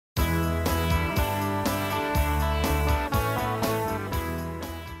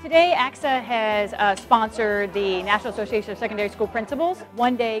Today, AXA has sponsored the National Association of Secondary School Principals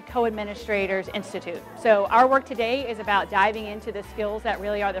one-day Co-Administrators Institute. So our work today is about diving into the skills that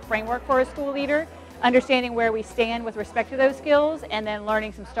really are the framework for a school leader, understanding where we stand with respect to those skills, and then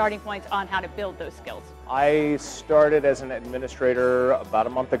learning some starting points on how to build those skills. I started as an administrator about a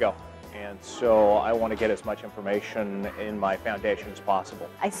month ago, and so I want to get as much information in my foundation as possible.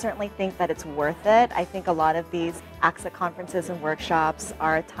 I certainly think that it's worth it. I think a lot of these AXA conferences and workshops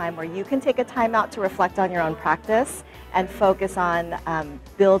are a time where you can take a time out to reflect on your own practice and focus on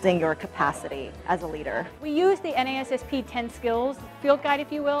building your capacity as a leader. We use the NASSP 10 Skills Field Guide,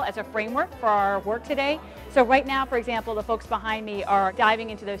 if you will, as a framework for our work today. So right now, for example, the folks behind me are diving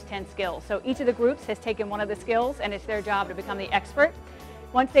into those 10 skills. So each of the groups has taken one of the skills, and it's their job to become the expert.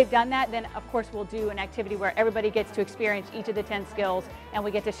 Once they've done that, then of course we'll do an activity where everybody gets to experience each of the 10 skills and we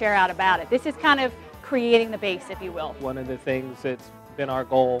get to share out about it. This is kind of creating the base, if you will. One of the things that's been our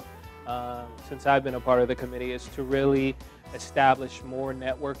goal since I've been a part of the committee is to really establish more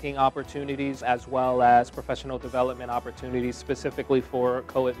networking opportunities as well as professional development opportunities specifically for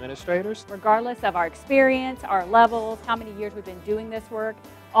co-administrators. Regardless of our experience, our levels, how many years we've been doing this work,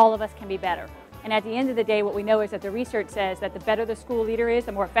 all of us can be better. And at the end of the day, what we know is that the research says that the better the school leader is,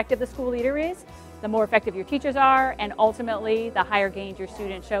 the more effective the school leader is, the more effective your teachers are, and ultimately the higher gains your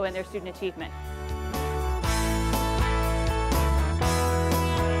students show in their student achievement.